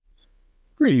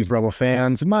Greetings, Rebel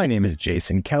fans. My name is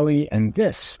Jason Kelly, and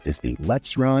this is the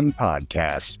Let's Run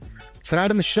podcast.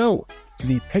 Tonight on the show,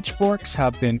 the pitchforks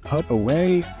have been put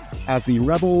away as the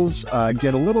Rebels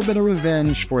get a little bit of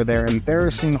revenge for their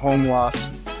embarrassing home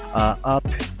loss up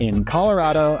in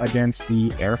Colorado against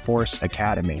the Air Force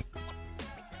Academy.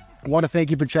 I want to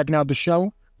thank you for checking out the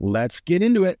show. Let's get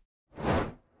into it.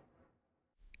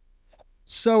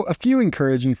 So, a few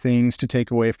encouraging things to take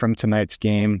away from tonight's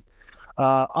game.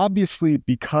 Obviously,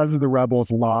 because the Rebels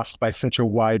lost by such a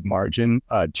wide margin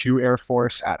to Air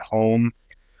Force at home,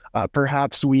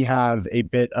 perhaps we have a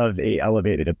bit of a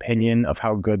elevated opinion of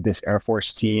how good this Air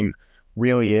Force team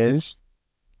really is.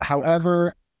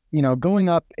 However, going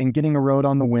up and getting a road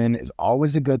on the win is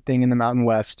always a good thing in the Mountain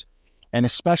West, and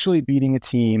especially beating a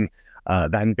team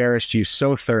that embarrassed you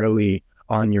so thoroughly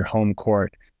on your home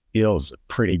court feels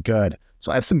pretty good.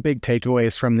 So I have some big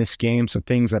takeaways from this game, some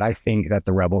things that I think that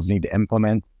the Rebels need to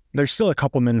implement. There's still a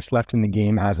couple minutes left in the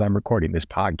game as I'm recording this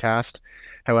podcast.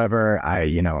 However,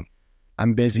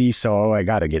 I'm busy, so I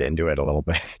got to get into it a little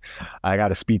bit. I got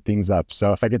to speed things up.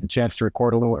 So if I get the chance to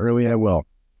record a little early, I will.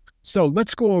 So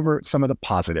let's go over some of the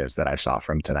positives that I saw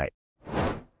from tonight.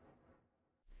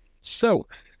 So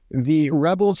the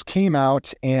Rebels came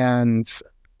out, and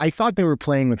I thought they were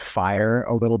playing with fire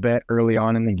a little bit early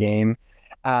on in the game,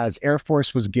 as Air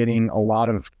Force was getting a lot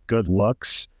of good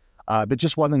looks, but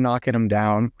just wasn't knocking them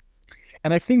down.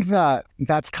 And I think that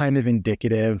that's kind of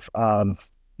indicative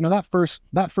of, that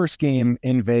first game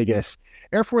in Vegas,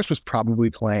 Air Force was probably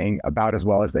playing about as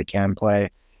well as they can play.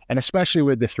 And especially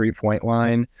with the 3-point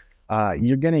line,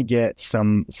 you're going to get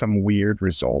some weird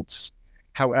results.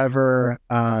 However,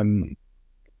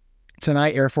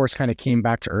 tonight Air Force kind of came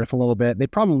back to earth a little bit. They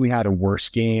probably had a worse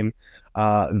game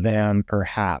than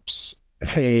perhaps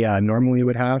they normally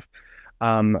would have.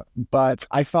 But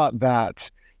I thought that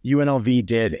UNLV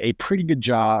did a pretty good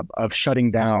job of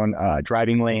shutting down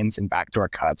driving lanes and backdoor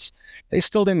cuts. They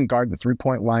still didn't guard the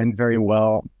 3-point line very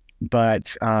well,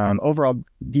 but overall,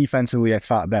 defensively, I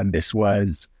thought that this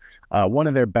was one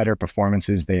of their better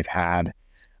performances they've had.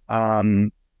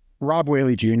 Rob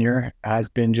Whaley Jr. has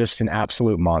been just an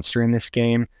absolute monster in this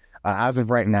game. As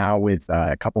of right now, with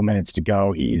a couple minutes to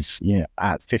go, he's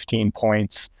at 15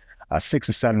 points. 6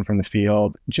 of 7 from the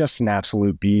field, just an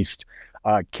absolute beast.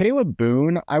 Caleb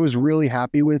Boone, I was really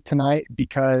happy with tonight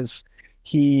because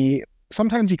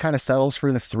sometimes he kind of settles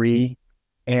for the 3,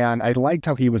 and I liked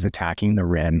how he was attacking the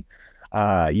rim,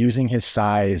 using his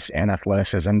size and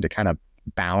athleticism to kind of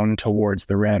bound towards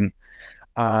the rim.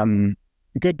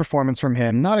 Good performance from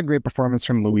him. Not a great performance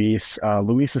from Luis.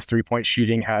 Luis's 3-point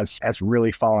shooting has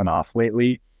really fallen off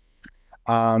lately.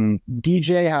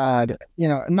 DJ had,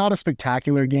 not a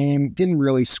spectacular game, didn't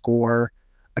really score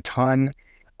a ton,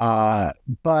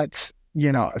 but,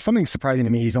 something surprising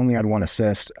to me, he's only had 1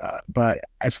 assist, but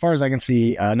as far as I can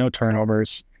see, no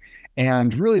turnovers.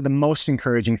 And really the most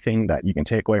encouraging thing that you can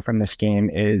take away from this game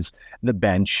is the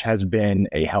bench has been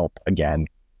a help again.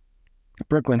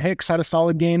 Brooklyn Hicks had a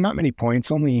solid game, not many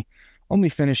points, only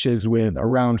finishes with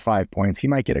around 5 points. He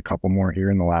might get a couple more here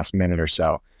in the last minute or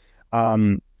so.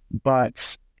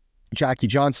 But Jackie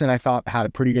Johnson, I thought, had a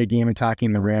pretty good game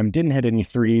attacking the rim. Didn't hit any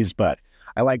threes, but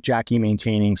I like Jackie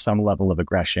maintaining some level of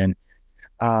aggression.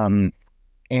 And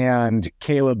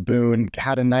Caleb Boone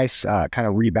had a nice kind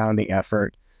of rebounding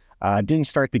effort. Didn't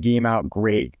start the game out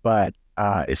great, but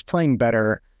is playing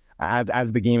better.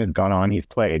 As the game has gone on, he's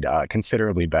played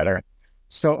considerably better.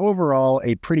 So overall,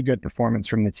 a pretty good performance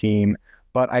from the team.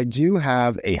 But I do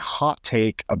have a hot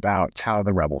take about how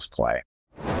the Rebels play.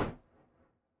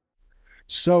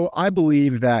 So I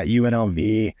believe that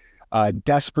UNLV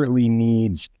desperately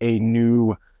needs a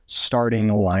new starting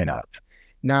lineup.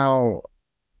 Now,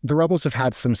 the Rebels have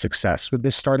had some success with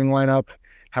this starting lineup.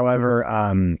 However,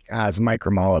 as Mike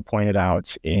Ramala pointed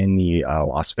out in the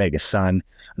Las Vegas Sun,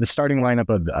 the starting lineup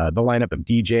of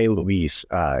DJ, Luis,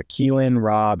 Keelan,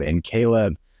 Rob, and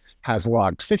Caleb has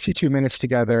logged 62 minutes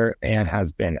together and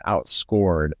has been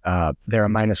outscored. They're a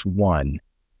 -1.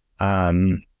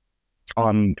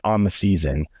 On the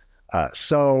season.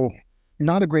 So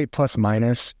not a great plus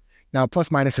minus. Now,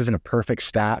 plus minus isn't a perfect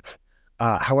stat.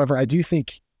 However, I do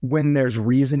think when there's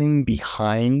reasoning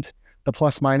behind the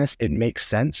plus minus, it makes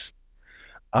sense.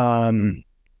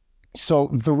 So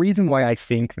the reason why I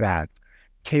think that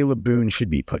Caleb Boone should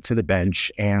be put to the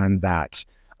bench and that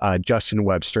Justin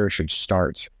Webster should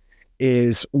start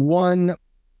is, one,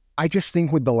 I just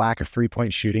think with the lack of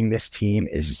 3-point shooting, this team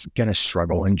is going to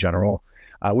struggle in general.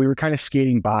 We were kind of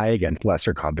skating by against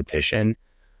lesser competition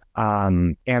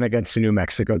and against a New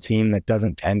Mexico team that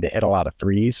doesn't tend to hit a lot of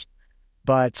threes.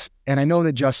 And I know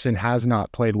that Justin has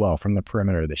not played well from the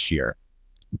perimeter this year.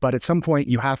 but at some point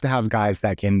you have to have guys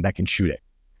that can shoot it.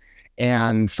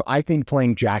 And so I think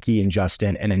playing Jackie and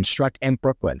Justin and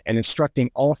Brooklyn and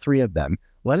instructing all three of them,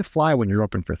 let it fly when you're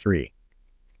open for three.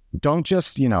 Don't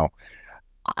just,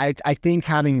 I think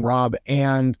having Rob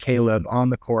and Caleb on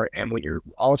the court, and when you're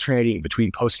alternating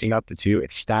between posting up the two,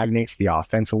 it stagnates the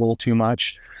offense a little too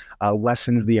much,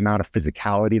 lessens the amount of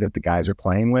physicality that the guys are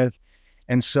playing with.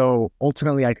 And so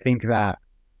ultimately, I think that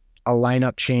a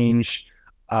lineup change,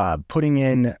 putting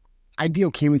in, I'd be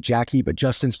okay with Jackie, but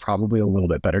Justin's probably a little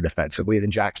bit better defensively than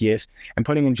Jackie is. And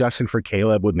putting in Justin for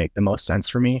Caleb would make the most sense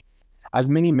for me. As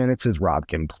many minutes as Rob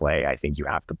can play, I think you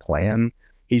have to play him.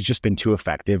 He's just been too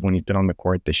effective when he's been on the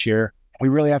court this year. We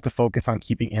really have to focus on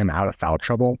keeping him out of foul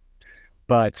trouble.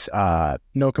 But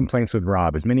no complaints with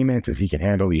Rob. As many minutes as he can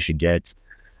handle, he should get.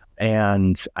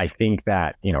 And I think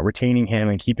that, retaining him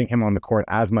and keeping him on the court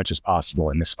as much as possible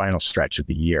in this final stretch of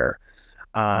the year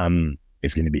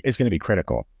is going to be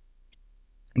critical.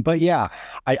 But yeah,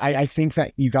 I think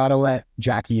that you got to let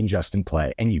Jackie and Justin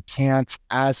play, and you can't,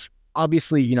 as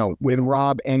obviously, with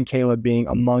Rob and Caleb being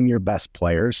among your best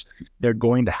players, they're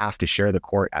going to have to share the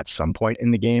court at some point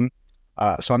in the game.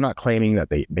 So I'm not claiming that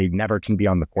they never can be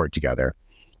on the court together,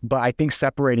 but I think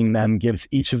separating them gives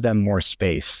each of them more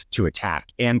space to attack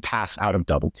and pass out of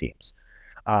double teams.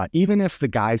 Even if the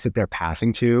guys that they're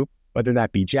passing to, whether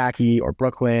that be Jackie or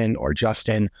Brooklyn or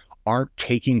Justin, aren't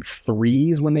taking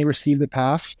threes when they receive the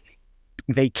pass,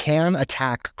 they can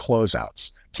attack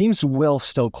closeouts. Teams will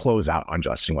still close out on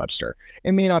Justin Webster.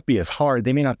 It may not be as hard.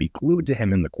 They may not be glued to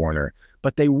him in the corner,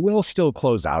 but they will still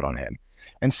close out on him.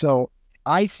 And so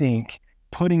I think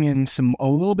putting in a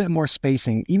little bit more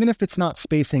spacing, even if it's not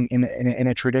spacing in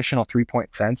a traditional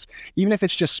three-point sense, even if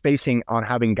it's just spacing on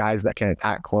having guys that can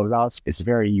attack closeouts, is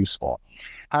very useful.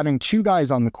 Having two guys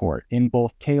on the court in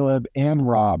both Caleb and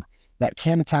Rob that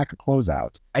can attack a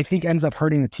closeout, I think ends up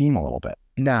hurting the team a little bit.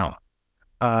 Now,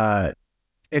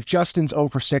 if Justin's 0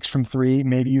 for 6 from 3,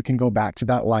 maybe you can go back to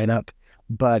that lineup.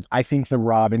 But I think the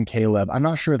Rob and Caleb, I'm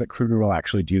not sure that Kruger will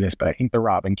actually do this, but I think the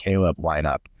Rob and Caleb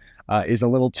lineup is a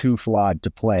little too flawed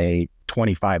to play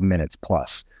 25 minutes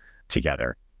plus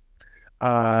together.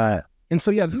 And so,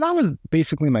 yeah, that was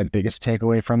basically my biggest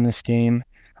takeaway from this game.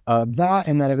 That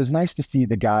and that it was nice to see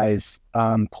the guys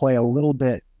play a little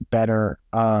bit better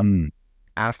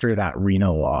after that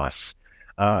Reno loss.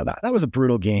 That was a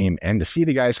brutal game, and to see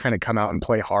the guys kind of come out and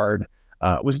play hard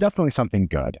was definitely something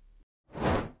good.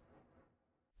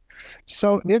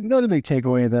 So the other big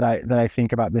takeaway that I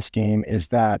think about this game is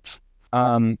that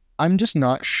I'm just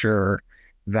not sure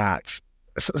that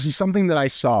something that I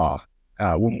saw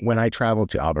when I traveled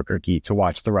to Albuquerque to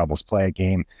watch the Rebels play a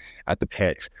game at the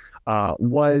pit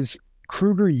was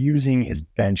Kruger using his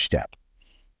bench depth.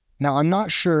 Now, I'm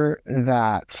not sure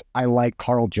that I like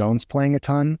Carl Jones playing a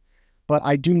ton, but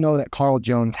I do know that Carl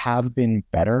Jones has been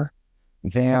better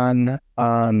than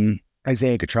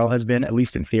Isaiah Cottrell has been, at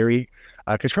least in theory.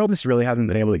 Cottrell just really hasn't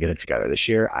been able to get it together this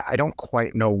year. I don't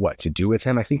quite know what to do with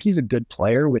him. I think he's a good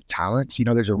player with talent.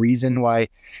 There's a reason why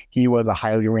he was a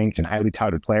highly ranked and highly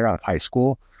touted player out of high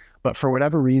school. But for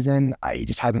whatever reason, he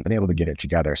just hasn't been able to get it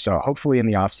together. So hopefully in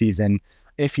the offseason,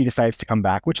 if he decides to come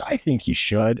back, which I think he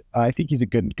should, I think he's a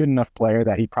good enough player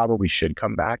that he probably should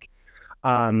come back.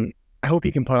 I hope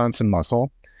he can put on some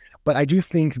muscle. But I do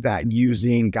think that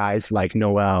using guys like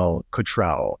Noel,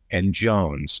 Cottrell, and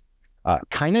Jones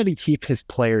kind of to keep his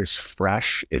players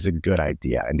fresh is a good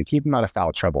idea, and to keep them out of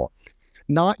foul trouble.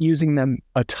 Not using them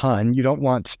a ton. You don't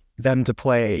want them to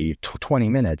play 20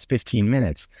 minutes, 15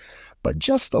 minutes, but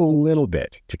just a little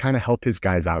bit to kind of help his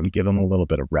guys out and give them a little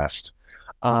bit of rest.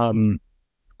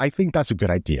 I think that's a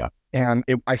good idea. And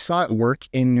I saw it work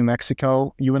in New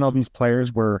Mexico. UNLV's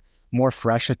players were more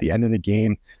fresh at the end of the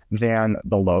game than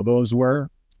the Lobos were.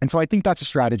 And so I think that's a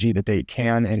strategy that they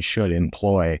can and should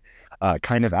employ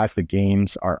kind of as the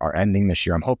games are ending this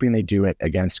year. I'm hoping they do it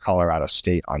against Colorado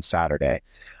State on Saturday.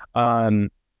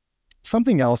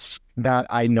 Something else that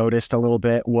I noticed a little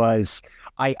bit was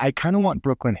I kind of want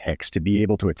Brooklyn Hicks to be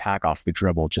able to attack off the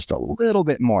dribble just a little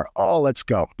bit more. Oh, let's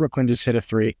go. Brooklyn just hit a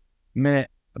 3.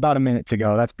 About a minute to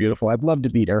go. That's beautiful. I'd love to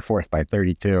beat Air Force by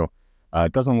 32.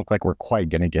 It doesn't look like we're quite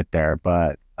going to get there,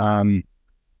 but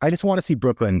I just want to see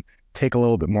Brooklyn take a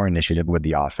little bit more initiative with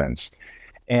the offense.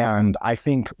 And I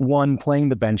think, one, playing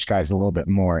the bench guys a little bit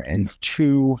more, and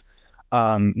two,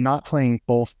 not playing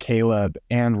both Caleb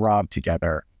and Rob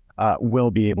together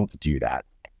will be able to do that.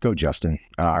 Go, Justin.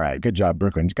 All right. Good job,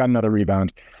 Brooklyn. Got another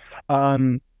rebound.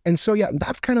 And so, yeah,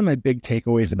 that's kind of my big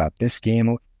takeaways about this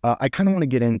game. I kind of want to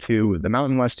get into the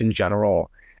Mountain West in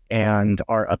general and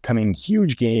our upcoming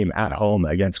huge game at home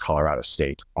against Colorado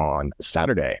State on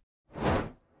Saturday.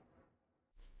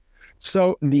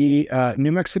 So the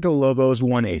New Mexico Lobos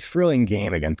won a thrilling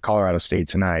game against Colorado State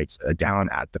tonight, down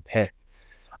at the pit.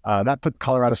 That put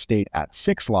Colorado State at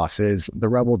 6 losses. The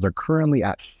Rebels are currently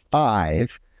at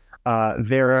 5.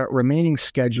 Their remaining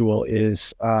schedule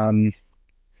is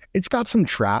it's got some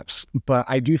traps, but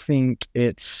I do think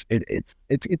it's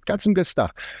got some good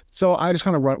stuff. So I just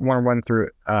kind of want to run through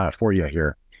it for you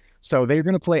here. So they're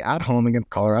going to play at home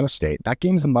against Colorado State. That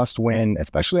game's a must win,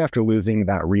 especially after losing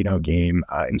that Reno game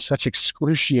in such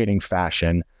excruciating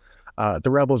fashion. The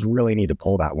Rebels really need to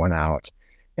pull that one out.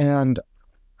 And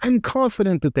I'm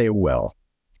confident that they will.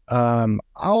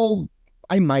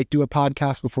 I might do a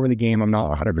podcast before the game. I'm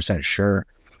not 100% sure,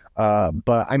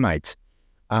 but I might.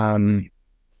 And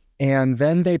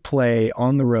then they play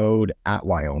on the road at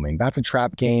Wyoming. That's a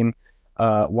trap game.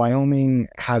 Wyoming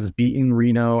has beaten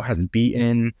Reno, has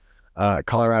beaten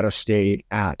Colorado State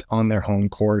on their home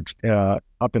court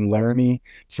up in Laramie.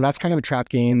 So that's kind of a trap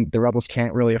game. The Rebels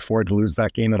can't really afford to lose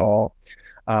that game at all.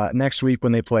 Next week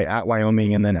when they play at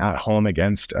Wyoming and then at home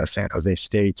against San Jose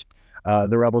State,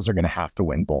 the Rebels are going to have to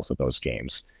win both of those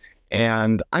games.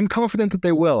 And I'm confident that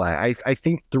they will. I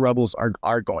think the Rebels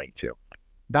are going to.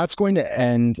 That's going to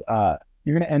end,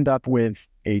 you're going to end up with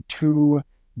a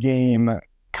 2-game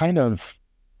kind of,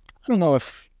 I don't know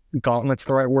if gauntlet's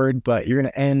the right word, but you're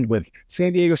going to end with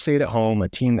San Diego State at home, a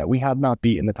team that we have not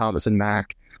beaten the Thomas and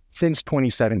Mack since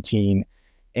 2017,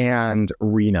 and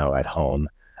Reno at home.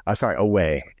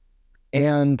 Away.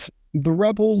 And the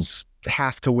Rebels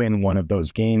have to win one of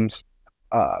those games.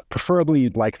 Preferably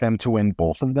you'd like them to win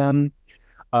both of them,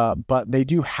 but they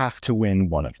do have to win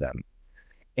one of them.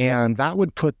 And that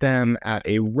would put them at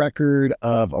a record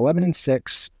of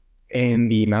 11-6 in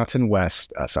the Mountain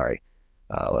West. 11-6.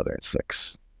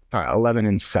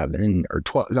 11-7 or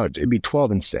 12. No, it'd be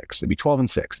 12-6. It'd be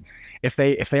 12-6. If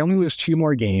they only lose 2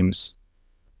 more games,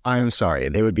 I'm sorry,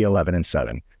 they would be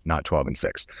 11-7, not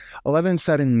 12-6.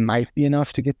 11-7 might be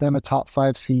enough to get them a top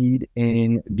 5 seed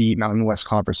in the Mountain West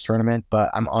Conference tournament, but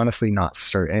I'm honestly not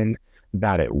certain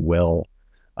that it will.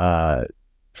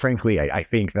 Frankly, I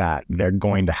think that they're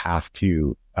going to have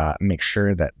to make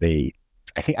sure that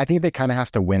I think they kind of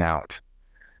have to win out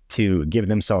to give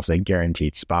themselves a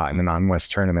guaranteed spot in the Mountain West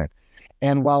tournament.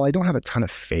 And while I don't have a ton of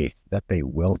faith that they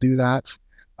will do that,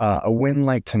 a win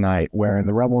like tonight, where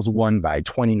the Rebels won by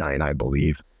 29, I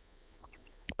believe,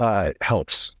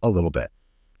 helps a little bit.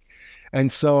 And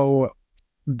so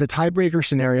the tiebreaker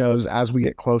scenarios, as we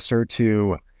get closer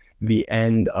to the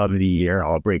end of the year,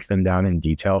 I'll break them down in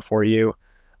detail for you.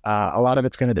 A lot of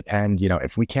it's going to depend,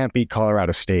 if we can't beat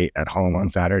Colorado State at home on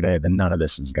Saturday, then none of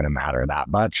this is going to matter that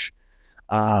much.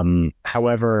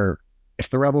 However,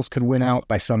 if the Rebels could win out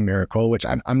by some miracle, which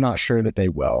I'm not sure that they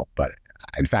will, but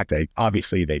in fact,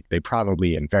 obviously they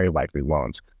probably and very likely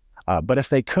won't. But if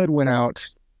they could win out,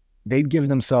 they'd give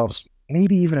themselves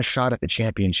maybe even a shot at the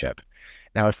championship.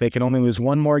 Now, if they could only lose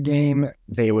one more game,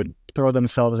 they would throw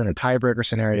themselves into tiebreaker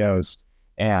scenarios,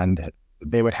 and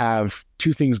they would have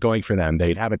 2 things going for them.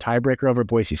 They'd have a tiebreaker over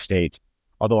Boise State,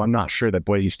 although I'm not sure that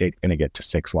Boise State's going to get to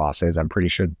 6 losses. I'm pretty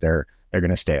sure that they're going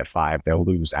to stay at 5. They'll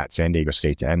lose at San Diego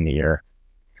State to end the year.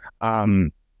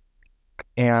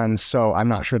 And so I'm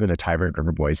not sure that a tiebreaker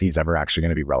over Boise is ever actually going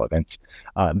to be relevant.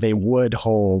 They would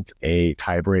hold a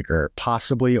tiebreaker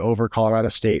possibly over Colorado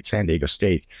State, San Diego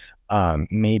State,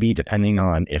 maybe depending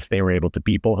on if they were able to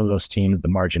beat both of those teams, the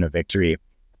margin of victory.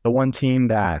 The one team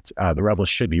that the Rebels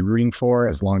should be rooting for,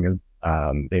 as long as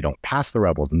they don't pass the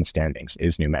Rebels in the standings,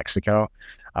 is New Mexico.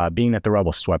 Being that the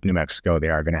Rebels swept New Mexico, they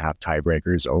are going to have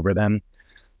tiebreakers over them.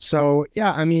 So,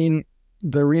 yeah, I mean,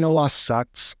 the Reno loss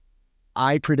sucked.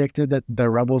 I predicted that the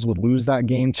Rebels would lose that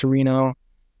game to Reno,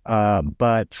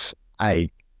 but I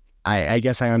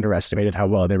guess I underestimated how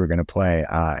well they were going to play,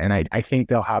 and I think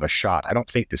they'll have a shot. I don't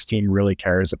think this team really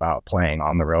cares about playing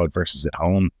on the road versus at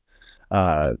home.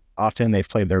 Often they've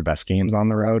played their best games on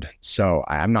the road, so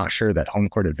I'm not sure that home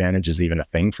court advantage is even a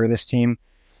thing for this team.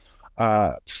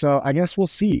 So I guess we'll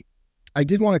see. I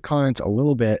did want to comment a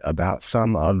little bit about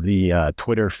some of the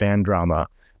Twitter fan drama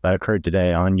that occurred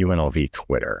today on UNLV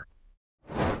Twitter.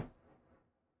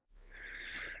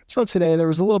 So today there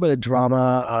was a little bit of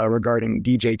drama regarding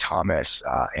DJ Thomas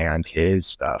and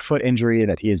his foot injury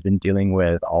that he has been dealing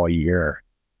with all year.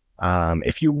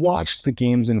 If you watched the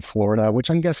games in Florida, which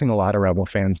I'm guessing a lot of Rebel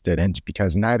fans didn't,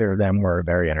 because neither of them were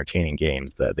very entertaining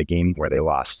games. The game where they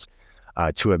lost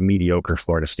to a mediocre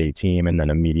Florida State team and then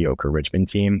a mediocre Richmond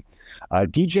team.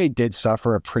 DJ did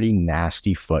suffer a pretty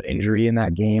nasty foot injury in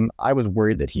that game. I was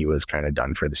worried that he was kind of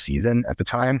done for the season at the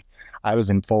time. I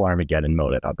was in full Armageddon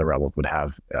mode. I thought the Rebels would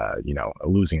have, a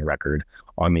losing record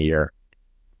on the year.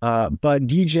 But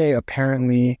DJ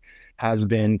apparently has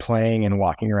been playing and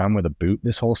walking around with a boot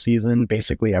this whole season,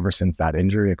 basically ever since that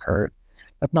injury occurred.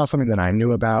 That's not something that I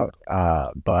knew about,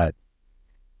 but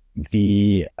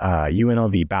the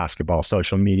UNLV basketball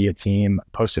social media team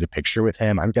posted a picture with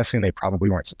him. I'm guessing they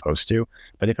probably weren't supposed to,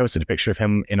 but they posted a picture of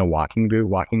him in a walking boot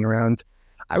walking around.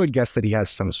 I would guess that he has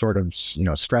some sort of,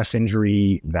 stress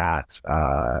injury that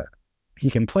he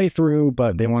can play through,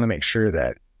 but they want to make sure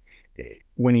that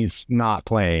when he's not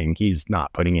playing, he's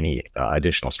not putting any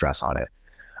additional stress on it.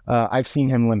 I've seen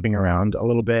him limping around a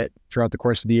little bit throughout the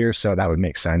course of the year, so that would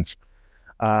make sense.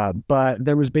 But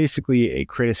there was basically a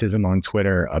criticism on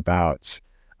Twitter about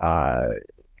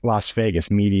Las Vegas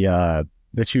media.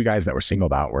 The two guys that were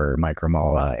singled out were Mike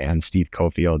Ramala and Steve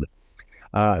Cofield.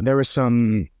 There was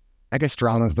some, I guess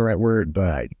drama is the right word,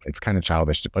 but it's kind of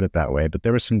childish to put it that way. But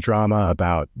there was some drama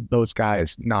about those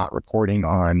guys not reporting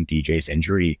on DJ's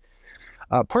injury.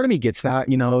 Part of me gets that,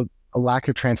 a lack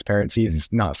of transparency is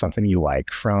not something you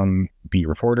like from beat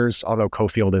reporters, although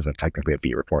Cofield isn't technically a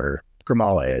beat reporter.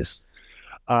 Gramala is.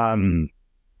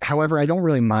 However, I don't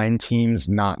really mind teams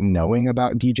not knowing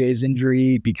about DJ's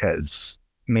injury because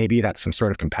maybe that's some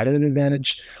sort of competitive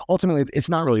advantage. Ultimately, it's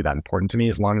not really that important to me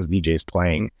as long as DJ's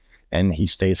playing and he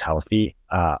stays healthy.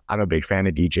 I'm a big fan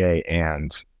of DJ,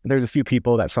 and there's a few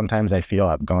people that sometimes I feel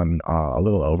have gone a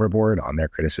little overboard on their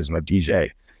criticism of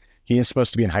DJ. He is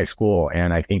supposed to be in high school,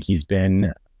 and I think he's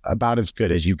been about as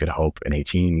good as you could hope an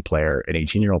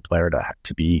 18-year-old player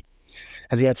to be.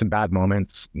 Has he had some bad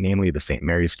moments, namely the St.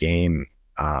 Mary's game,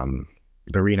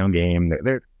 the Reno game,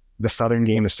 the Southern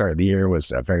game to start the year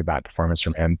was a very bad performance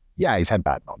from him. Yeah, he's had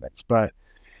bad moments, but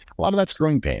a lot of that's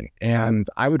growing pain. And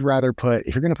I would rather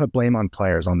if you're going to put blame on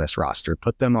players on this roster,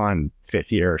 put them on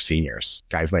fifth-year seniors,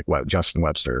 guys like Justin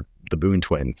Webster, the Boone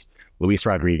twins, Luis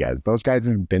Rodriguez. Those guys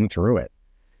have been through it.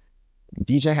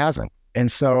 DJ hasn't.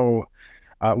 And so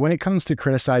when it comes to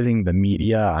criticizing the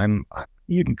media,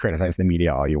 you can criticize the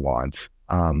media all you want.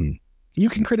 You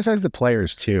can criticize the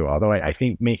players too, although I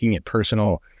think making it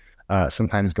personal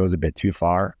sometimes goes a bit too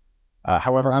far.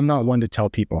 However, I'm not one to tell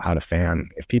people how to fan.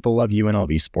 If people love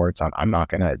UNLV sports, I'm not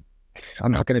gonna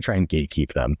try and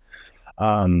gatekeep them.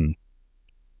 And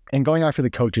going after the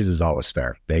coaches is always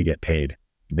fair. They get paid.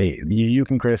 You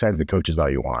can criticize the coaches all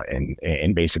you want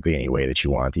in basically any way that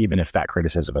you want, even if that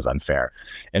criticism is unfair,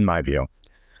 in my view.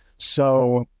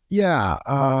 So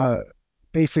yeah,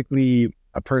 basically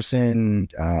a person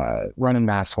running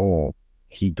masshole.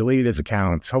 He deleted his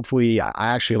account. Hopefully, I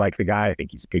actually like the guy. I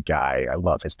think he's a good guy. I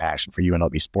love his passion for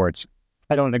UNLV sports.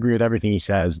 I don't agree with everything he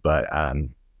says, but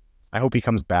I hope he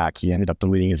comes back. He ended up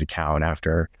deleting his account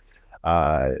after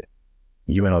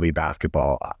UNLV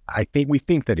basketball. We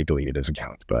think that he deleted his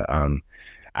account, but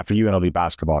after UNLV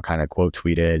basketball kind of quote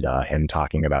tweeted him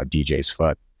talking about DJ's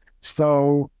foot.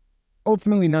 So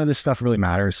ultimately, none of this stuff really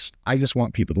matters. I just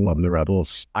want people to love the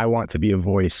Rebels. I want to be a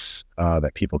voice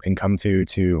that people can come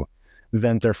to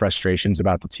vent their frustrations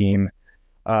about the team.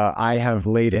 I have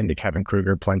laid into Kevin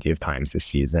Kruger plenty of times this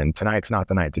season. Tonight's not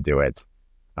the night to do it.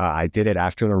 I did it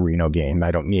after the Reno game.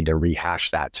 I don't need to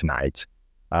rehash that tonight.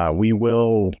 We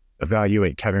will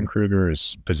evaluate Kevin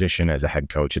Kruger's position as a head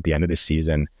coach at the end of this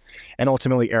season. And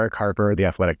ultimately, Eric Harper, the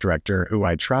athletic director, who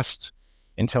I trust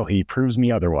until he proves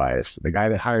me otherwise, the guy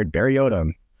that hired Barry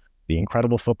Odom, the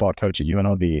incredible football coach at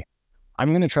UNLV, I'm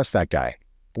going to trust that guy.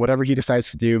 Whatever he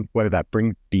decides to do, whether that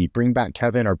bring back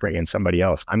Kevin or bring in somebody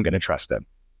else, I'm going to trust him.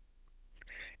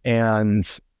 And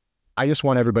I just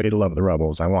want everybody to love the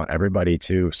Rebels. I want everybody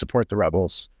to support the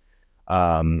Rebels.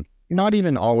 Not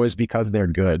even always because they're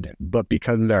good, but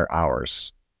because they're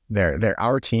ours. They're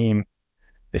our team.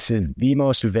 This is the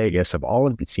most Vegas of all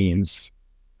of the teams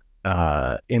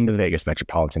in the Vegas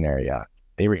metropolitan area.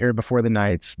 They were here before the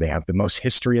Knights. They have the most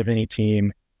history of any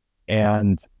team.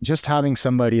 And just having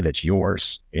somebody that's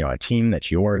yours, a team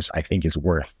that's yours, I think is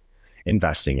worth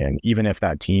investing in, even if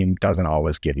that team doesn't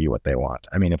always give you what they want.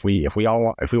 I mean, if we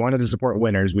wanted to support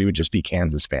winners, we would just be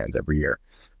Kansas fans every year,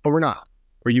 but we're not.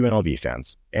 We're UNLV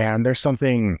fans. And there's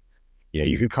something,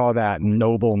 you could call that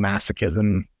noble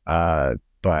masochism,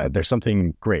 but there's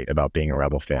something great about being a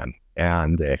Rebel fan.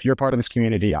 And if you're part of this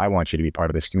community, I want you to be part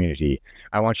of this community.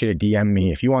 I want you to DM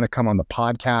me. If you want to come on the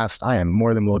podcast, I am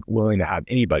more than willing to have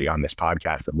anybody on this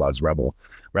podcast that loves Rebel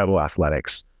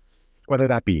athletics, whether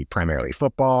that be primarily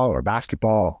football or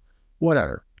basketball,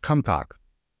 whatever. Come talk.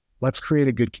 Let's create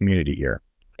a good community here.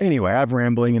 Anyway, I'm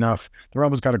rambling enough. The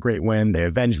Rebels got a great win. They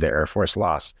avenged their Air Force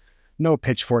loss. No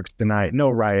pitchforks tonight. No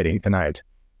rioting tonight.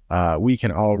 We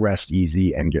can all rest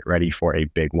easy and get ready for a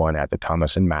big one at the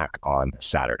Thomas and Mack on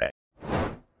Saturday.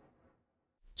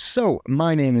 So,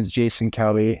 my name is Jason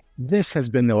Kelly. This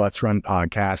has been the Let's Run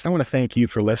podcast. I want to thank you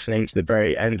for listening to the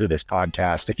very end of this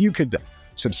podcast. If you could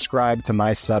subscribe to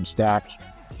my Substack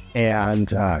and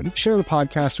share the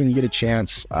podcast when you get a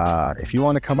chance. If you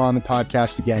want to come on the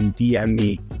podcast again, DM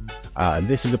me.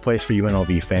 This is a place for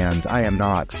UNLV fans. I am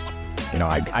not,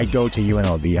 I go to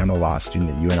UNLV. I'm a law student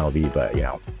at UNLV, but,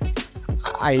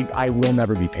 I will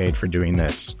never be paid for doing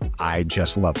this. I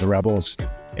just love the Rebels.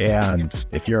 And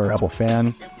if you're a Rebel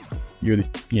fan, you're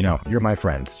my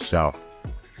friend. So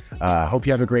hope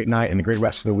you have a great night and a great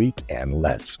rest of the week, and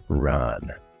let's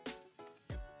run.